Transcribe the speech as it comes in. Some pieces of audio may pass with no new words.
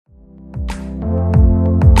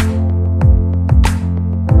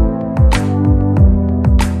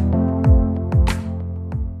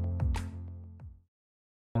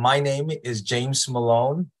My name is James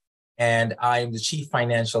Malone, and I am the Chief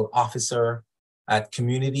Financial Officer at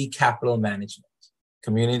Community Capital Management.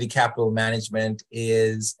 Community Capital Management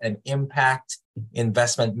is an impact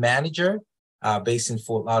investment manager based in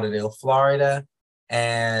Fort Lauderdale, Florida.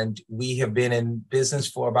 And we have been in business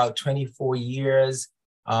for about 24 years,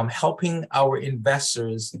 helping our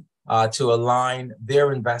investors to align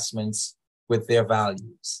their investments with their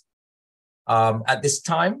values. At this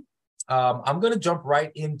time, I'm going to jump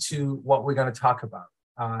right into what we're going to talk about.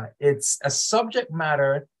 It's a subject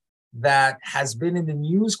matter that has been in the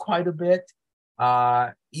news quite a bit,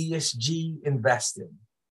 ESG investing.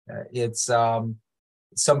 It's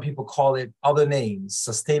some people call it other names,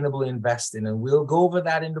 sustainable investing, and we'll go over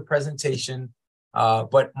that in the presentation.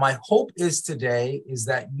 But my hope is today is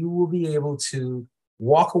that you will be able to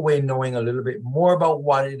walk away knowing a little bit more about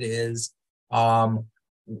what it is, how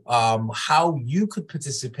you could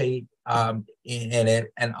participate in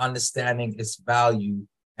it, and understanding its value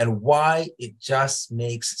and why it just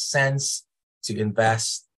makes sense to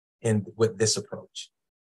invest in with this approach.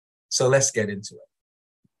 So let's get into it.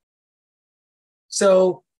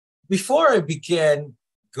 So before I begin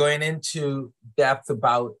going into depth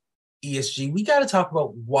about ESG, we got to talk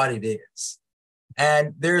about what it is.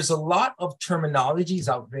 And there's a lot of terminologies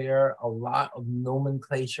out there, a lot of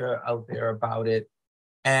nomenclature out there about it.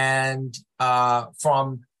 And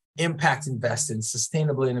from impact investing,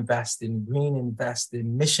 sustainable investing, green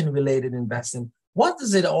investing, mission-related investing, what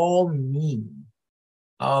does it all mean?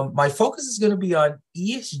 My focus is going to be on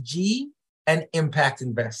ESG and impact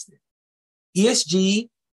investing. ESG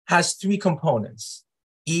has three components: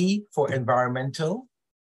 E for environmental,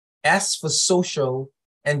 S for social,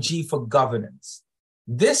 and G for governance.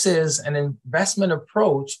 This is an investment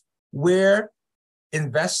approach where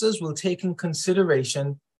investors will take in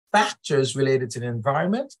consideration factors related to the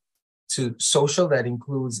environment, to social, that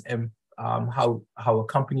includes how a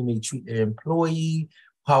company may treat their employee,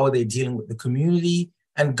 how are they dealing with the community,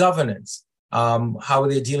 and governance, how are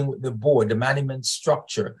they dealing with the board, the management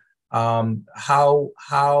structure, how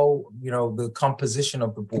the composition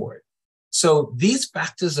of the board. So these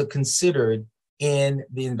factors are considered in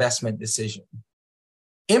the investment decision.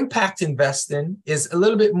 Impact investing is a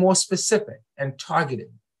little bit more specific and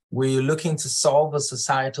targeted, where you're looking to solve a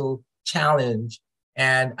societal challenge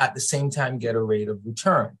and at the same time get a rate of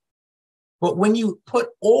return. But when you put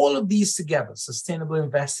all of these together, sustainable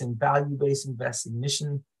investing, value-based investing,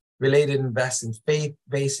 mission-related investing,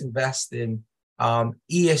 faith-based investing,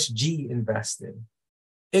 ESG investing,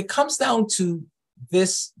 it comes down to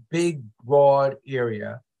this big, broad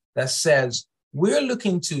area that says we're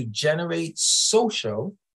looking to generate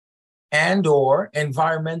social and or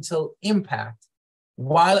environmental impact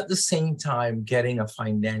while at the same time getting a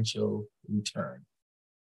financial return.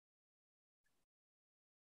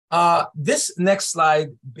 This next slide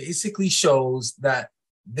basically shows that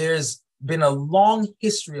there's been a long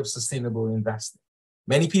history of sustainable investing.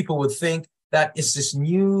 Many people would think that it's this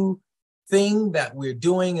new thing that we're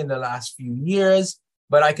doing in the last few years,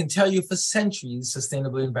 but I can tell you for centuries,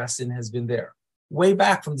 sustainable investing has been there, way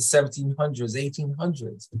back from the 1700s,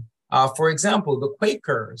 1800s. For example, the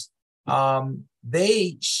Quakers,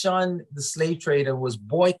 they shunned the slave trade and was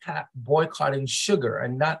boycotting sugar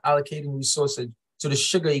and not allocating resources to the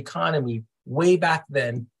sugar economy way back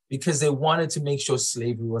then because they wanted to make sure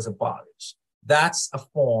slavery was abolished. That's a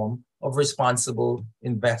form of responsible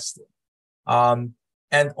investing. And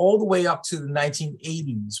all the way up to the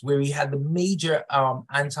 1980s, where we had the major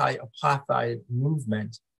anti-apartheid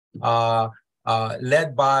movement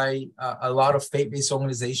led by a lot of faith-based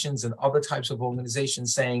organizations and other types of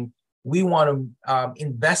organizations saying, we want to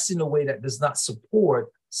invest in a way that does not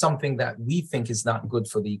support something that we think is not good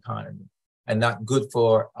for the economy and not good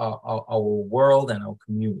for our world and our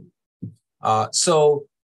community. So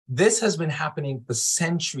this has been happening for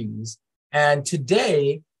centuries. And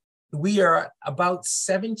today, we are about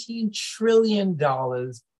 $17 trillion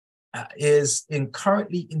is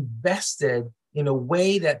currently invested in a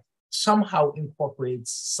way that somehow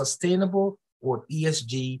incorporates sustainable or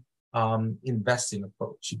ESG investing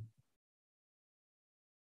approach.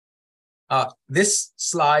 This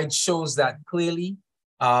slide shows that clearly.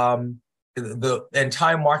 The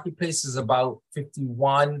entire marketplace is about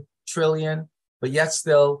 51 trillion, but yet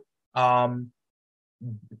still a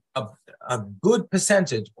good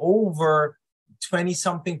percentage, over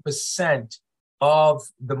 20-something% of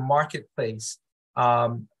the marketplace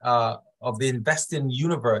of the investing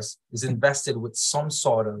universe is invested with some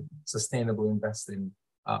sort of sustainable investing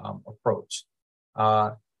approach.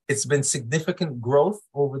 It's been significant growth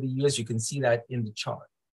over the years. You can see that in the chart.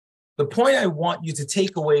 The point I want you to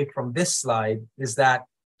take away from this slide is that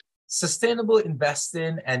sustainable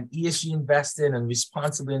investing and ESG investing and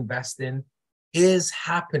responsible investing is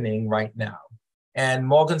happening right now. And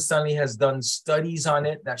Morgan Stanley has done studies on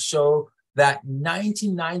it that show that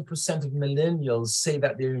 99% of millennials say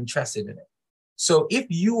that they're interested in it. So if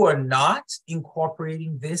you are not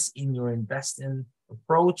incorporating this in your investing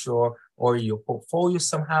approach or your portfolio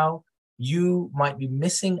somehow, you might be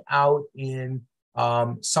missing out in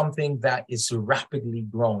something that is rapidly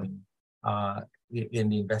growing in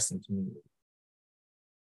the investing community.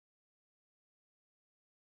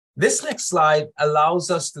 This next slide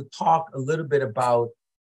allows us to talk a little bit about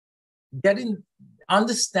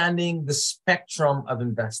understanding the spectrum of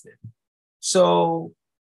investing. So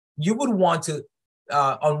you would want to,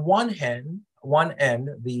 on one end,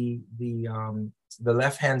 the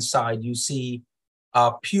left-hand side, you see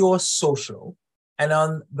pure social, and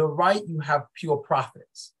on the right, you have pure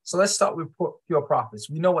profits. So let's start with pure profits.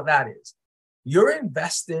 We know what that is. You're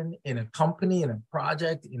investing in a company, in a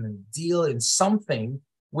project, in a deal, in something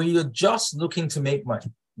where you're just looking to make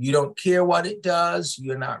money. You don't care what it does.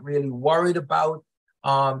 You're not really worried about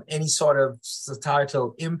any sort of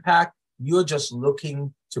societal impact. You're just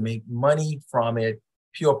looking to make money from it,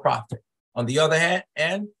 pure profit. On the other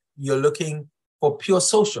hand, you're looking for pure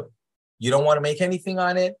social. You don't want to make anything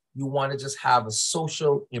on it. You want to just have a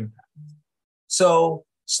social impact. So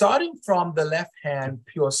starting from the left hand,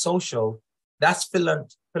 pure social, that's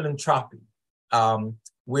philanthropy,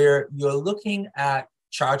 where you're looking at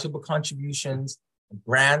charitable contributions,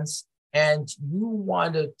 grants, and you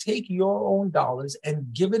want to take your own dollars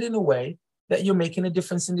and give it in a way that you're making a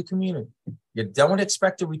difference in the community. You don't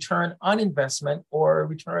expect a return on investment or a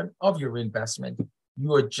return of your investment.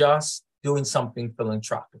 You are just doing something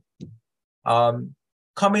philanthropic.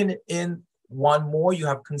 Coming in one more, you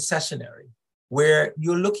have concessionary, where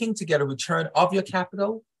you're looking to get a return of your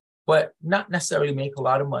capital, but not necessarily make a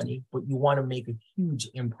lot of money, but you want to make a huge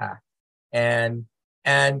impact. And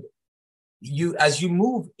you, as you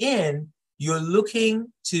move in, you're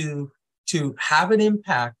looking to have an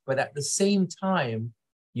impact, but at the same time,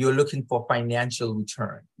 you're looking for financial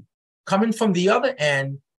return. Coming from the other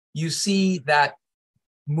end, you see that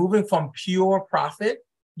moving from pure profit,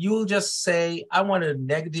 you'll just say, I want to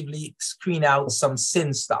negatively screen out some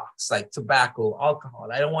sin stocks like tobacco, alcohol.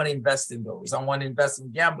 I don't want to invest in those. I want to invest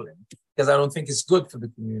in gambling because I don't think it's good for the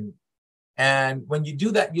community. And when you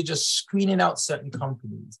do that, you're just screening out certain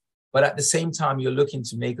companies. But at the same time, you're looking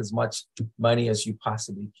to make as much money as you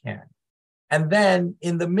possibly can. And then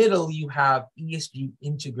in the middle, you have ESG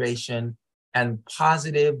integration and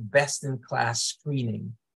positive best-in-class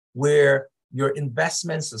screening, where your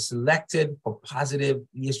investments are selected for positive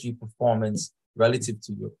ESG performance relative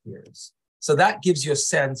to your peers. So that gives you a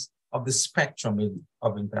sense of the spectrum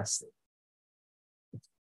of investing.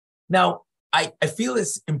 Now, I feel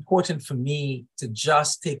it's important for me to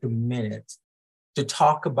just take a minute to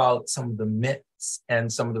talk about some of the myths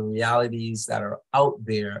and some of the realities that are out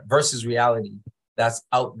there versus reality that's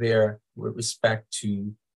out there with respect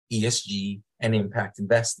to ESG and impact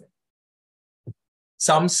investing.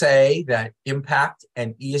 Some say that impact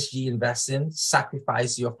and ESG investing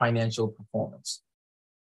sacrifice your financial performance.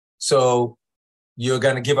 So you're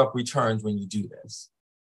going to give up returns when you do this.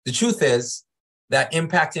 The truth is that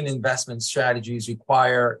impact and investment strategies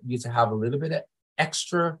require you to have a little bit of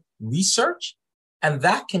extra research, and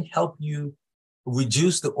that can help you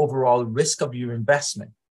reduce the overall risk of your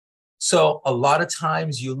investment. So a lot of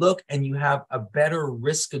times you look and you have a better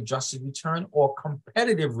risk-adjusted return or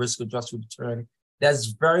competitive risk-adjusted return that's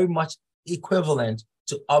very much equivalent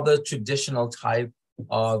to other traditional type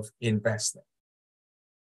of investing.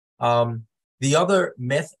 The other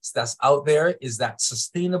myth that's out there is that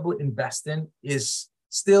sustainable investing is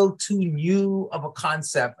still too new of a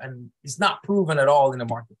concept and is not proven at all in the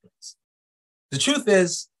marketplace. The truth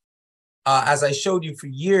is, as I showed you for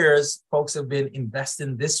years, folks have been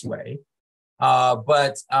investing this way,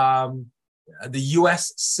 but the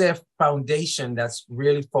US SIF Foundation that's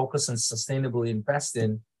really focused on sustainable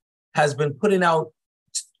investing has been putting out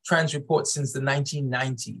trends reports since the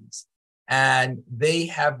 1990s. And they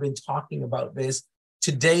have been talking about this.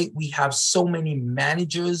 To date, we have so many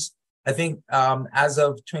managers. I think as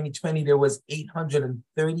of 2020, there was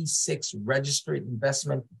 836 registered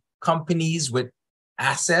investment companies with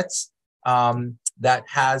assets that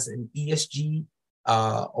has an ESG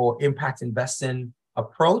or impact investing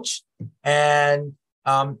approach. And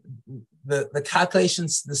the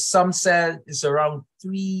calculations, the sum said is around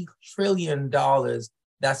 $3 trillion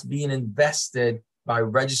that's being invested by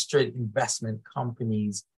registered investment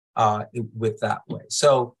companies with that way.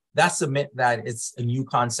 So that's a myth that it's a new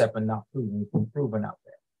concept and not proven out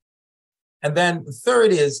there. And then the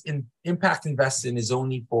third is impact investing is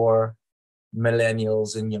only for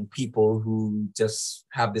millennials and young people who just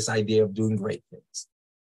have this idea of doing great things.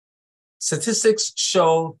 Statistics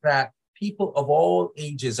show that people of all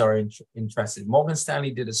ages are interested. Morgan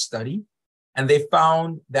Stanley did a study, and they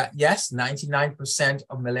found that, yes, 99%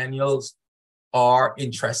 of millennials are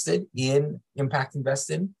interested in impact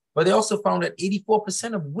investing, but they also found that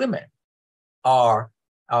 84% of women are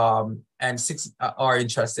are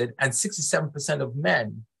interested, and 67% of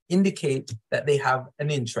men indicate that they have an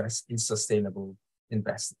interest in sustainable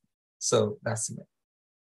investing. So that's it.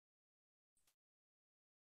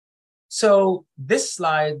 So this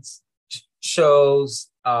slide shows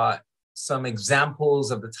some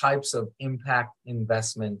examples of the types of impact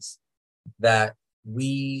investments that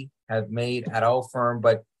we have made at our firm,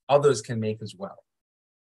 but others can make as well.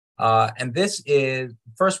 And this is,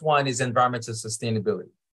 first one is environmental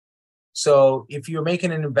sustainability. So if you're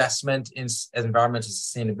making an investment in environmental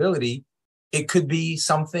sustainability, it could be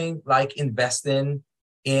something like investing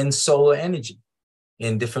in solar energy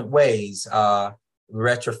in different ways,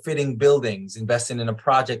 retrofitting buildings, investing in a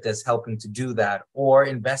project that's helping to do that, or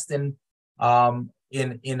investing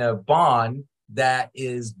in a bond that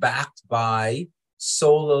is backed by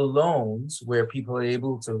solar loans where people are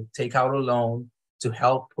able to take out a loan to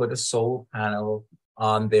help put a solar panel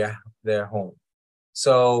on their home.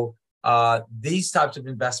 So these types of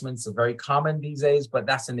investments are very common these days, but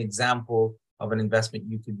that's an example of an investment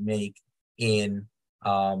you could make in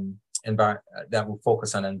that will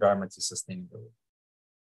focus on environmental sustainability.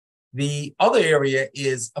 The other area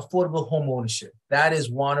is affordable home ownership. That is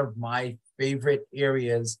one of my favorite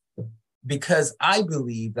areas because I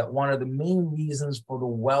believe that one of the main reasons for the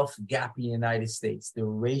wealth gap in the United States, the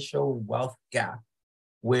racial wealth gap,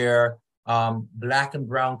 where Black and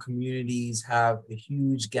brown communities have a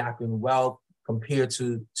huge gap in wealth compared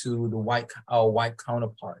to the white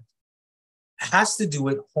counterpart, has to do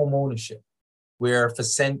with home ownership, where for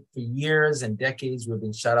years and decades we've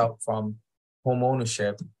been shut out from home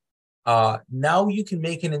ownership. Now you can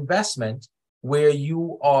make an investment where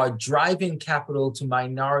you are driving capital to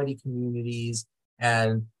minority communities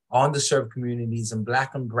and underserved communities and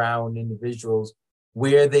Black and brown individuals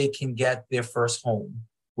where they can get their first home,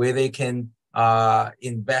 where they can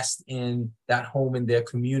invest in that home in their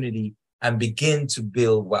community and begin to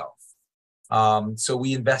build wealth. So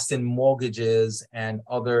we invest in mortgages and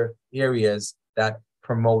other areas that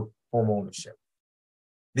promote home ownership.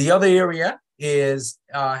 The other area is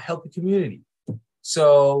healthy community.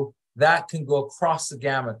 So that can go across the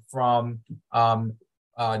gamut from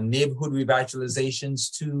neighborhood revitalizations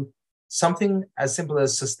to something as simple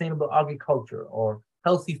as sustainable agriculture or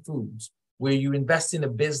healthy foods, where you invest in a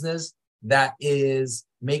business that is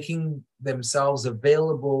making themselves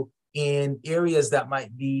available in areas that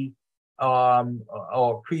might be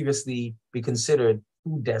or previously be considered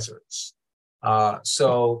food deserts.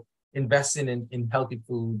 So investing in healthy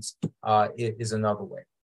foods is another way.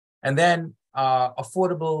 And then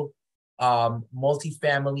affordable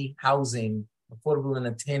multifamily housing, affordable and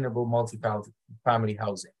attainable multifamily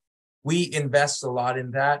housing. We invest a lot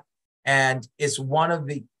in that. And it's one of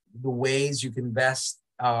the ways you can invest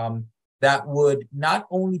that would not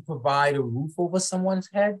only provide a roof over someone's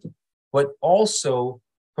head, but also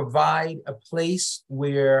provide a place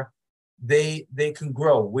where they can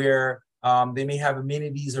grow, where they may have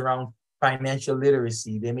amenities around financial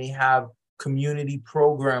literacy. They may have community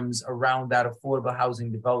programs around that affordable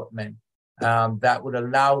housing development that would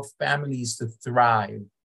allow families to thrive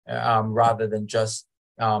rather than just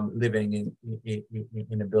living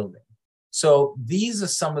in a building. So these are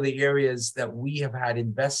some of the areas that we have had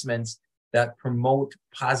investments that promote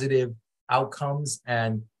positive outcomes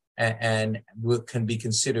and can be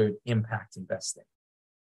considered impact investing.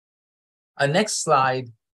 Next slide.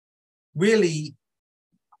 Really,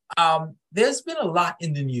 there's been a lot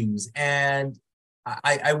in the news, and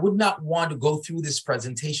I would not want to go through this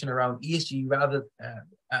presentation around ESG rather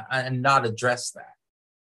and not address that.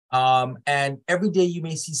 And every day you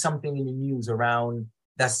may see something in the news around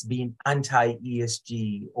that's being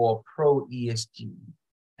anti-ESG or pro-ESG.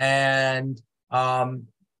 And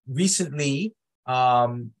recently,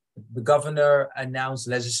 the governor announced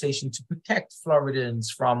legislation to protect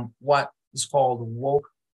Floridans from what is called woke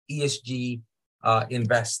ESG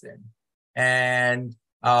investing. And,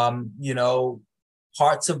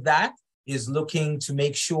 parts of that is looking to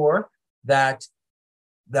make sure that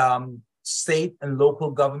the state and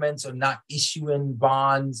local governments are not issuing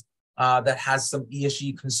bonds that has some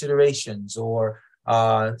ESG considerations, or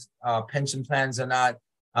pension plans are not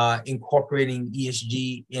incorporating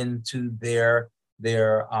ESG into their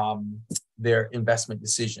investment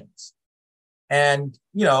decisions. And,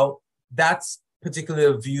 that's particularly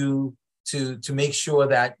a view to make sure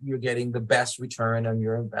that you're getting the best return on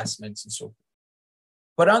your investments and so forth.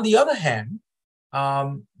 But on the other hand,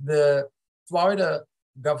 the Florida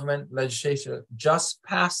government legislature just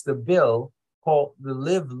passed a bill called the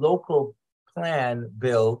Live Local Plan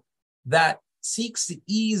bill that seeks to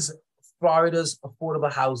ease Florida's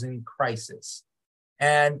affordable housing crisis.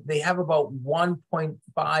 And they have about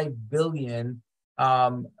 1.5 billion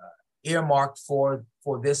earmarked for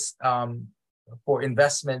this for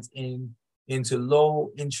investments into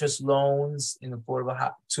low interest loans in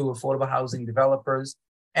affordable housing developers.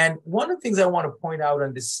 And one of the things I want to point out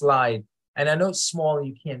on this slide, and I know it's small and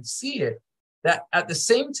you can't see it, that at the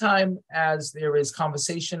same time as there is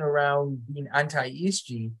conversation around being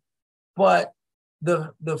anti-ESG, but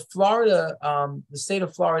the state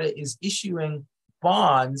of Florida is issuing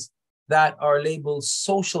bonds that are labeled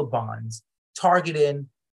social bonds targeting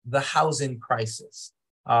the housing crisis,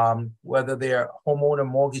 whether they're homeowner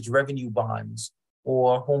mortgage revenue bonds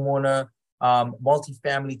or homeowner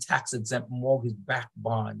multifamily tax-exempt mortgage-backed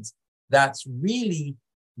bonds. That's really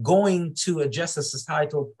going to address a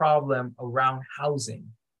societal problem around housing.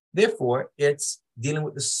 Therefore, it's dealing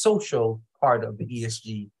with the social part of the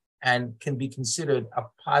ESG and can be considered a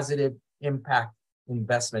positive impact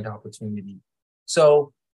investment opportunity.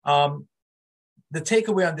 So the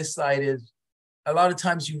takeaway on this slide is a lot of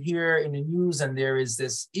times you hear in the news and there is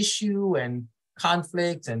this issue and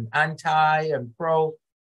conflict and anti and pro.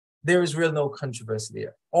 There is really no controversy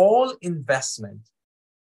there. All investment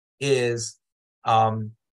is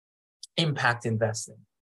impact investing.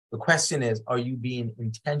 The question is, are you being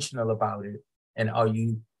intentional about it? And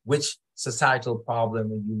which societal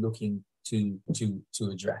problem are you looking to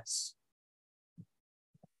address?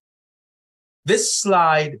 This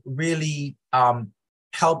slide really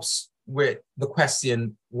helps with the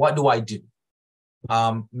question, what do I do?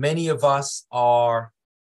 Many of us are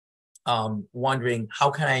wondering,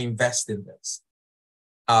 how can I invest in this?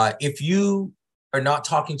 If you are not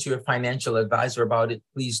talking to your financial advisor about it,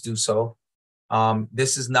 please do so.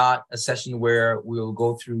 This is not a session where we'll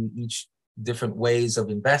go through each different ways of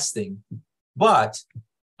investing, but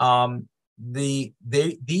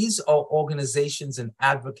these are organizations and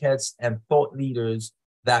advocates and thought leaders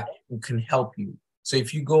that can help you. So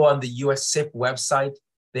if you go on the USCIP website,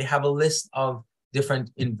 they have a list of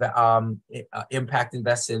different impact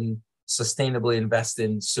investing, sustainable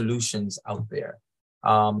investing solutions out there.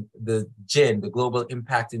 The GIN, the Global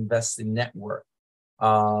Impact Investing Network.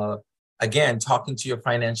 Again, talking to your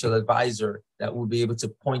financial advisor that will be able to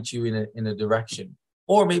point you in a direction.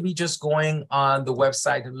 Or maybe just going on the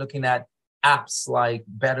website and looking at apps like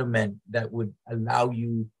Betterment that would allow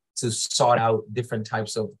you to sort out different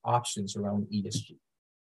types of options around ESG.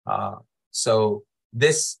 So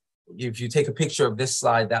this, if you take a picture of this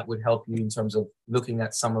slide, that would help you in terms of looking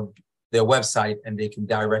at some of their website, and they can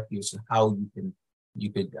direct you to how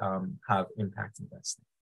you could have impact investing.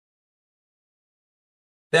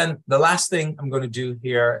 Then the last thing I'm going to do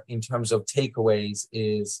here in terms of takeaways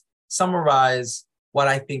is summarize what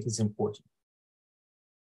I think is important.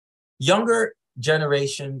 Younger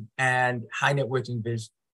generation and high net worth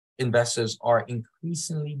investors are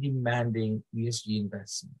increasingly demanding ESG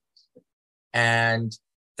investments. And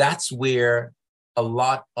that's where a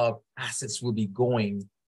lot of assets will be going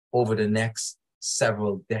over the next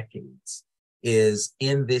several decades, is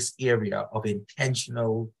in this area of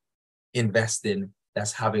intentional investing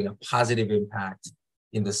that's having a positive impact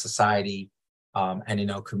in the society and in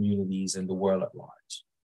our communities and the world at large.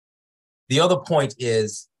 The other point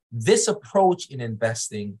is this approach in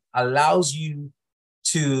investing allows you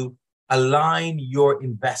to align your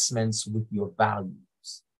investments with your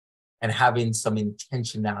values and having some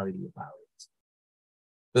intentionality about it.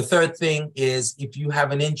 The third thing is if you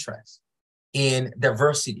have an interest in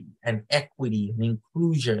diversity and equity and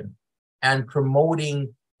inclusion and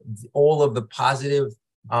promoting all of the positive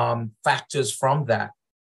factors from that,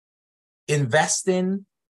 investing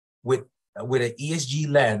with an ESG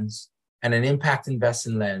lens and an impact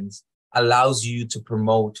investing lens allows you to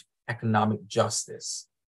promote economic justice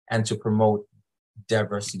and to promote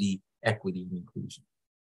diversity, equity, and inclusion.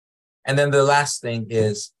 And then the last thing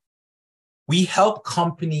is we help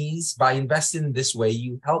companies, by investing this way,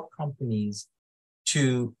 you help companies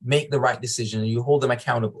to make the right decision and you hold them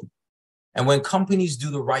accountable. And when companies do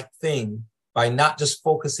the right thing by not just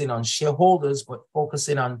focusing on shareholders, but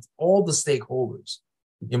focusing on all the stakeholders,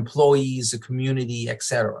 employees, the community,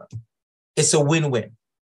 etc., it's a win-win.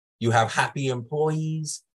 You have happy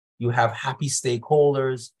employees, you have happy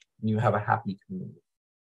stakeholders, and you have a happy community.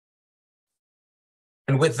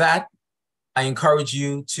 And with that, I encourage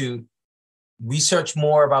you to research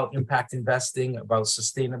more about impact investing, about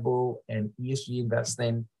sustainable and ESG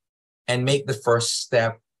investing, and make the first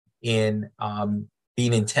step in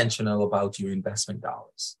being intentional about your investment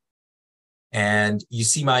dollars. And you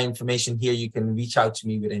see my information here. You can reach out to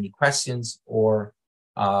me with any questions or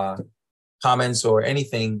comments or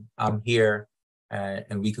anything here,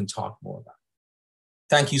 and we can talk more about it.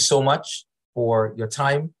 Thank you so much for your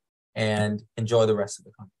time, and enjoy the rest of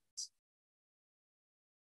the conference.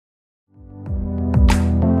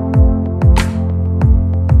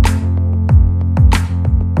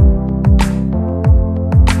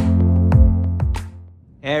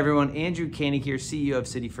 Hey everyone, Andrew Koenig here, CEO of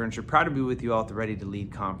City Furniture. Proud to be with you all at the Ready to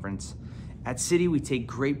Lead conference. At City, we take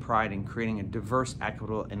great pride in creating a diverse,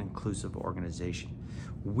 equitable, and inclusive organization.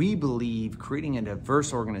 We believe creating a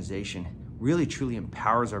diverse organization really truly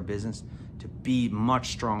empowers our business to be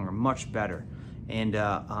much stronger, much better. And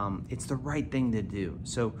it's the right thing to do.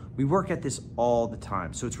 So we work at this all the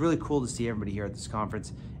time. So it's really cool to see everybody here at this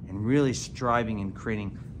conference and really striving and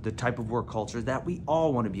creating the type of work culture that we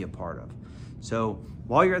all want to be a part of. So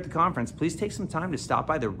while you're at the conference, please take some time to stop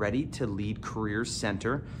by the Ready to Lead Careers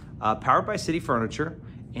Center, powered by City Furniture,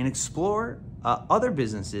 and explore other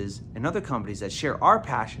businesses and other companies that share our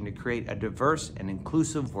passion to create a diverse and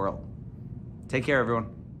inclusive world. Take care,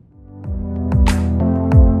 everyone.